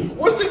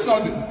 What's this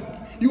gonna do?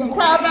 You gonna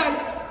cry about it?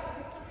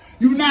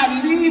 You're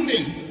not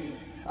leaving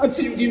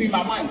until you give me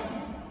my money.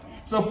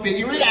 So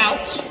figure it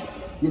out.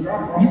 You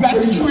got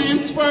to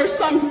transfer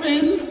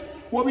something.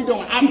 What we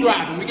doing? I'm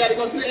driving. We got to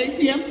go to the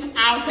ATM.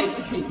 I'll take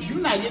the keys. You're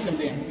not getting them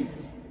damn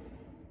keys.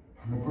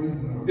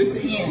 This is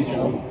the end,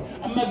 Joe.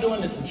 I'm not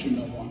doing this with you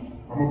no more.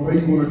 I'm gonna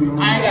pay you when I get home.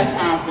 I ain't got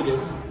time for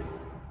this.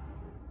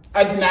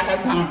 I do not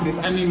have time for this.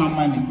 I need my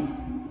money.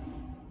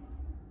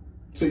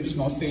 So you're just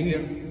gonna sit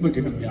here? Look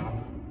at him, y'all.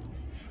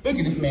 Look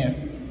at this man.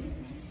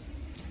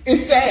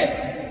 It's sad.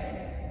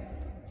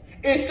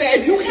 It's sad.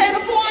 If you can't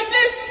afford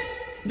this,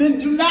 then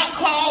do not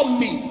call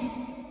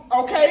me.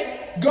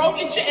 Okay? Go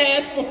get your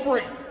ass for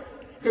free.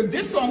 Because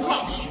this gonna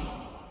cost you.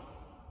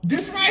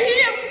 This right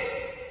here,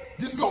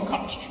 this gonna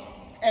cost you.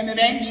 And it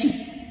ain't cheap.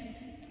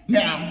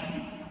 Now,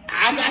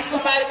 I got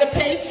somebody to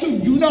pay too.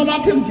 You know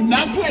my people. Do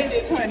not play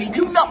this, honey.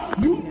 You know.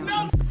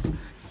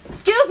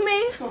 Excuse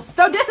me.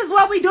 So this is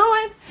what we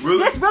doing?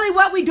 Really? This really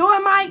what we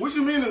doing, Mike? What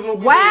you mean is what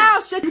we wow,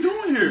 doing? What you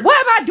doing here? What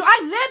am I doing?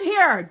 I live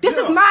here. This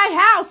is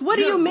my house. What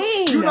do you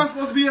mean? You're not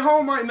supposed to be at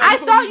home right now. I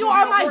saw you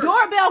on my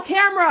doorbell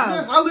camera.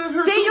 Yes, I live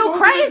here See, too, you so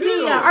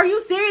crazy. Are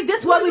you serious?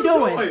 This what we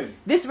doing.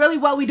 This really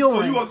what we doing.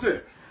 So you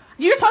upset?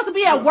 You're supposed to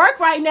be at work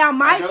right now,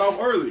 Mike. I got off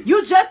early.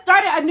 You just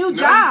started a new now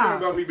job. You care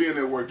about me being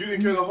at work. You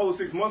didn't care the whole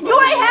 6 months. You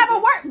ain't have a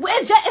work.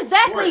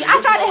 Exactly.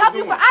 I tried to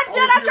help you. I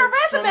filled out your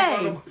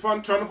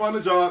resume. Trying to find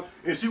a job,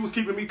 and she was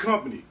keeping me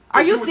company.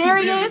 Are you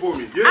serious? Yes.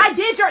 I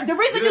did the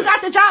reason you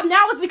got the job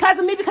now is because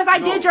of me, because I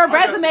did your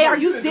resume. Are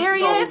you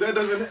serious?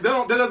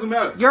 No, that doesn't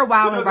matter. You're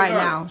wilding right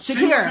now. Shakira. She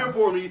was here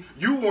for me.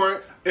 You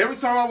weren't. Every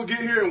time I would get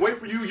here and wait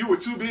for you, you were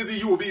too busy.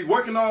 You would be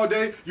working all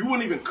day. You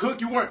wouldn't even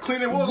cook. You weren't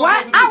cleaning.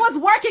 What? I was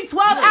working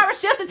 12-hour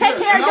shifts to take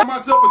care of you. I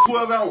myself for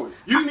 12 hours.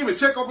 You didn't even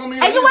check up on me.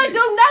 And you wouldn't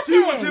do nothing.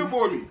 She was here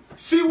for me.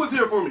 She was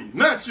here for me,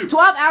 not you.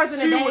 12 hours in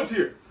a day. She was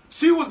here.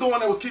 She was the one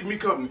that was keeping me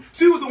company.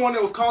 She was the one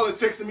that was calling,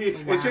 texting me,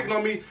 and checking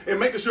on me, and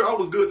making sure I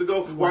was good to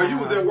go while you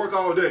was at work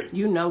all day.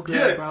 You know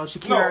good, bro.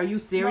 Shakira, are you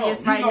serious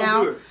right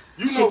now? Good.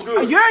 You know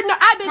good.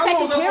 I've been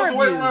taking care of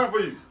you. For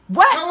you?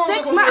 What?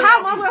 6 months?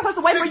 How long was I supposed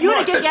to wait for you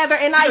to get together?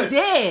 And I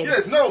did.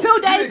 Yes, no.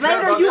 2 days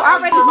later, you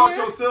already care about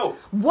here? yourself.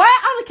 What?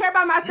 I only care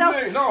about myself.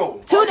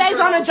 No. 2 days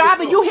on the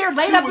job, and you here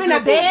laid up in a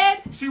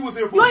bed? She was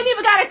here for you ain't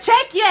even got a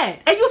check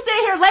yet. And you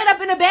sitting here laid up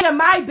in a bed in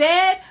my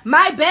bed?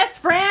 My best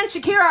friend?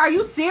 Shakira, are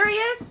you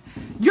serious?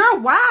 You're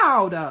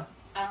wild. I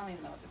don't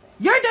even know what to say.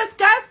 You're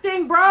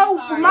disgusting, bro.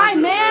 My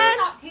man.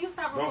 Can you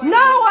stop recording?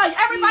 No,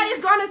 everybody's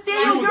gonna see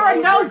you. You're a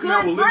no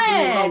good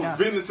friend. I was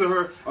venting to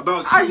her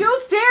about you. Are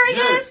you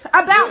serious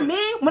about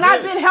me when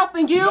I've been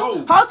helping you?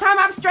 No. Whole time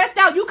I'm stressed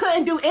out. You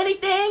couldn't do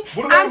anything.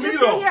 What about I'm just me,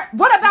 sitting though? here.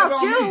 What about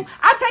you? me?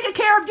 I'm taking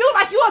care of you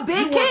like you a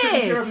big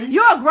kid.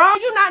 You a grown.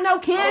 You not no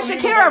kid.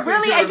 Shakira,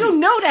 really, and you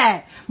knew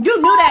that.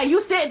 You knew that.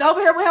 You sitting over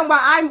here with him while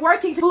I'm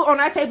working food on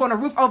our table on a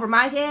roof over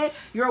my head.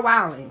 You're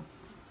wilding.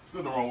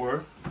 Still the wrong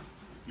word.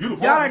 You the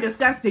Y'all problem. are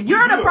disgusting.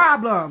 You're the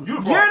problem. You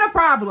the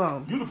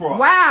problem. You the problem.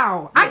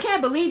 Wow. I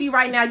can't believe you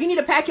right now. You need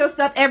to pack your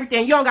stuff,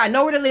 everything. You don't got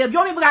nowhere to live. You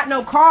don't even got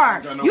no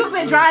car. You've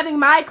been driving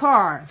my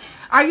car.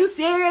 Are you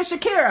serious,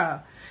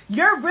 Shakira?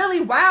 You're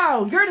really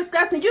wild. You're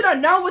disgusting. You don't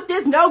know what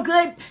this no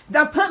good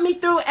done put me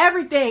through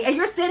everything. And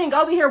you're sitting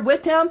over here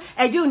with him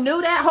and you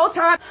knew that whole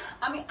time.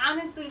 I mean,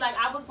 honestly, like,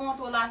 I was going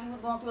through a lot. He was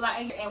going through a lot.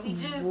 And we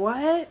just...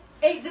 What?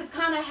 It just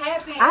kind of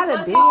happened. I'd It have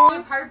wasn't been.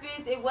 on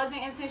purpose. It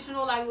wasn't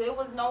intentional. Like, it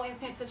was no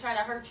intent to try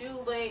to hurt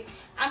you. But,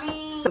 I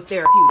mean... It's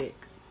therapeutic.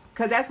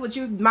 Because that's what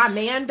you... My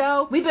man,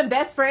 though. We've been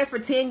best friends for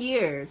 10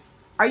 years.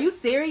 Are you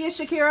serious,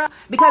 Shakira?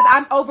 Because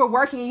I'm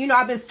overworking and, you know,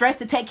 I've been stressed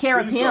to take care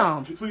of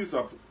him. Please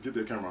stop. Get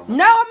that camera off.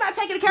 No, I'm not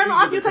taking the camera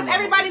off you because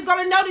everybody's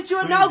going to know that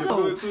you're no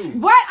good.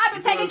 What? I've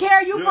been taking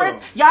care of you for...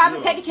 Y'all, I've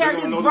been taking care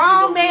of this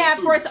grown man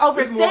for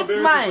over 6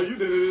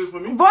 months.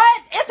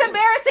 What? It's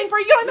embarrassing for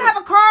you. You don't even have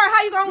a car.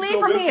 How you going to leave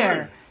from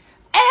here?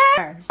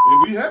 And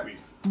we happy.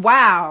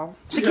 Wow.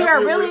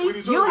 Shakira,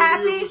 really? You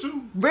happy?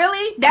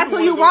 Really? That's who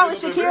you want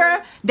with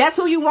Shakira? That's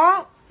who you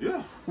want?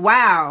 Yeah.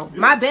 Wow.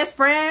 My best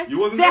friend?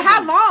 Said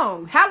how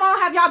long? How long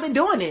have y'all been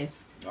doing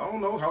this? I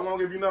don't know. How long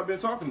have you not been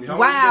talking to me?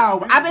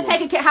 Wow. I've been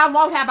taking care. How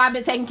long have I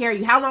been taking care of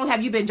you? How long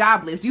have you been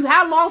jobless?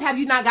 How long have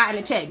you not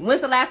gotten a check?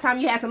 When's the last time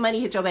you had some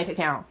money hit your bank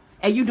account?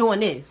 And you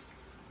doing this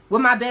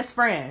with my best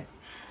friend?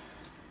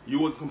 You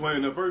was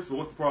complaining at first, so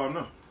what's the problem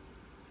now?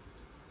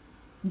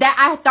 That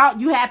I thought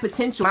you had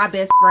potential, my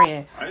best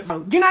friend.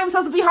 You're not even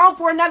supposed to be home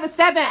for another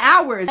 7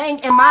 hours laying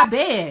in my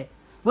bed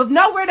with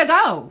nowhere to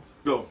go.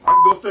 Go. I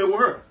can go stay with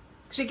her.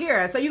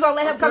 Shakira, so you gonna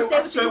let him come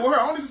stay with you? Stay with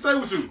her. I don't need to stay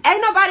with you.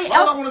 Ain't nobody else.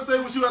 Why would I want to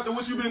stay with you after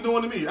what you've been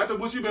doing to me? After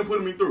what you've been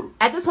putting me through?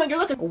 At this point, you're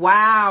looking.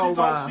 Wow.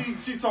 She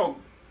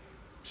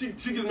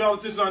gives me all the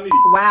attention I need.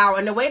 Wow,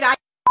 and the way that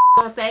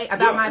I gonna say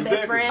about my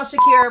best friend,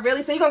 Shakira,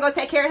 really? So you gonna go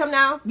take care of him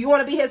now? You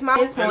want to be his mom?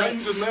 His point.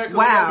 You just mad 'cause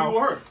wow.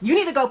 with her. You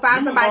need to go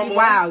find somebody.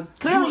 Wow.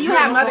 Clearly, you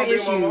have mother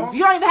issues.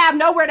 You don't even have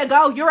nowhere to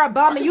go. You're a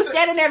bum, and you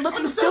standing there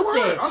looking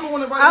stupid. Okay,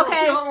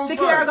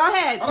 Shakira, go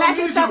ahead. Pack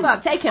your stuff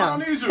up. Take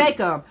him. Take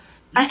him.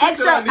 I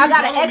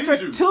got an extra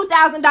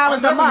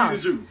 $2,000 a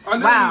month. I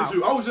never needed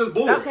you. I was just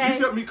bored. Okay.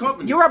 You kept me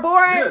company. You were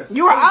bored? Yes.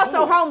 You were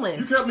also homeless.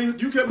 You kept me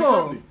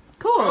company.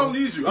 Cool. I don't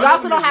need you. You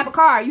also don't have a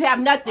car. You have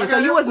nothing. So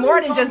you was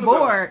more than just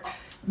bored.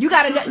 You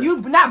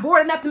not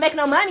bored enough to make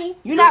no money.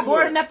 You're not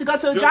bored enough to go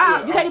to a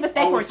job. You can't even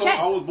stay for a check.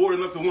 I was bored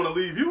enough to want to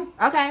leave you.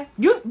 Okay.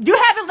 You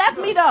haven't left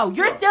me though.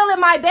 You're still in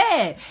my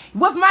bed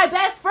with my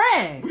best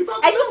friend.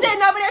 And you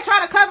sitting over there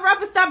trying to cover up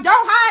and stuff.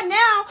 Don't hide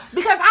now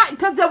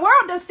because the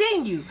world has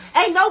seen you.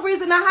 Ain't no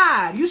reason to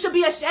hide. You should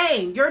be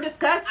ashamed. You're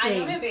disgusting. I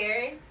am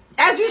embarrassed.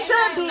 As you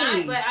should be.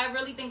 Not, but I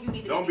really think you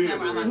need to get the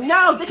camera on my face.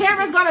 No, the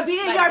camera's gonna be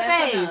in your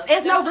face.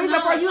 It's no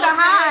reason for you to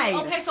hide.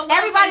 Okay, so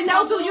everybody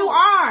knows who you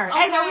are.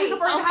 Ain't no reason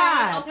for you to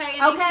hide.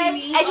 Okay,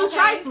 and you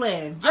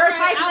trifling. You're a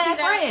trifling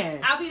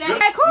friend. I'll be that.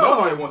 Okay, cool.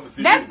 Nobody wants to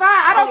see That's you. fine.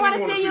 I don't want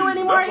to see you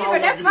anymore either.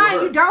 That's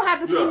fine. You don't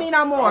have to see me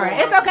no more.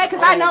 It's okay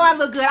because I know I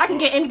look good. I can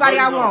get anybody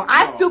I want.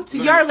 I stoop to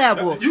your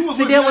level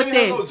to deal with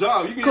this.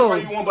 Cool.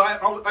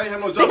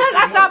 Because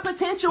I saw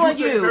potential in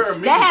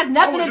you. That has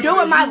nothing to do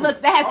with my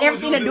looks. That has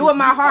everything to do with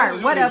my heart.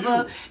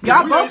 Whatever.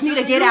 Y'all both need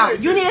to get out.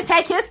 You need to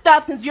take his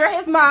stuff since you're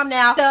his mom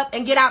now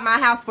and get out my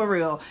house for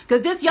real.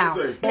 Because this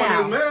yours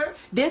now.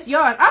 This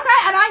yours. Okay,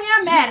 and I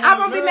am mad. I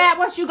won't be mad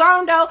once you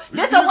gone though.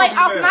 This will weight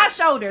off my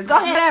shoulders. Go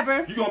ahead,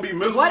 whatever. You gonna be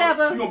miserable.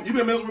 Whatever. You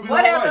been miserable.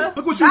 Whatever.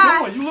 Look what you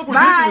doing. You look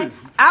ridiculous.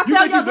 I'll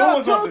sell your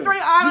girl 2, 3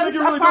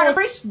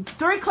 items,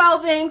 three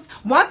clothings,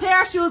 1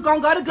 pair of shoes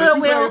gonna go to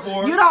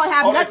Goodwill. You don't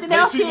have nothing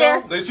else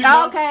here.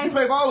 Okay. You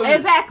pay for all of it.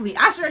 Exactly.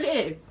 I sure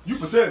did. You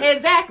pathetic.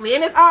 Exactly.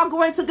 And it's all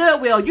going to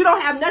Goodwill. You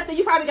don't have nothing.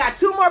 You probably got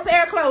 2 more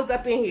pair of clothes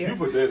up in here. You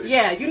pathetic.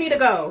 Yeah, you need to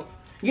go.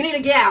 You need to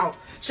get out.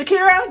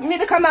 Shakira, you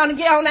need to come out and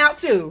get on out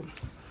too.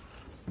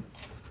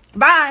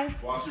 Bye.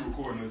 While she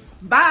recording this.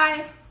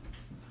 Bye.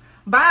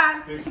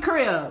 Bye.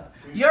 Crib.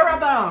 You're a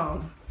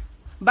bum.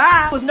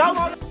 Bye. Was no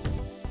more.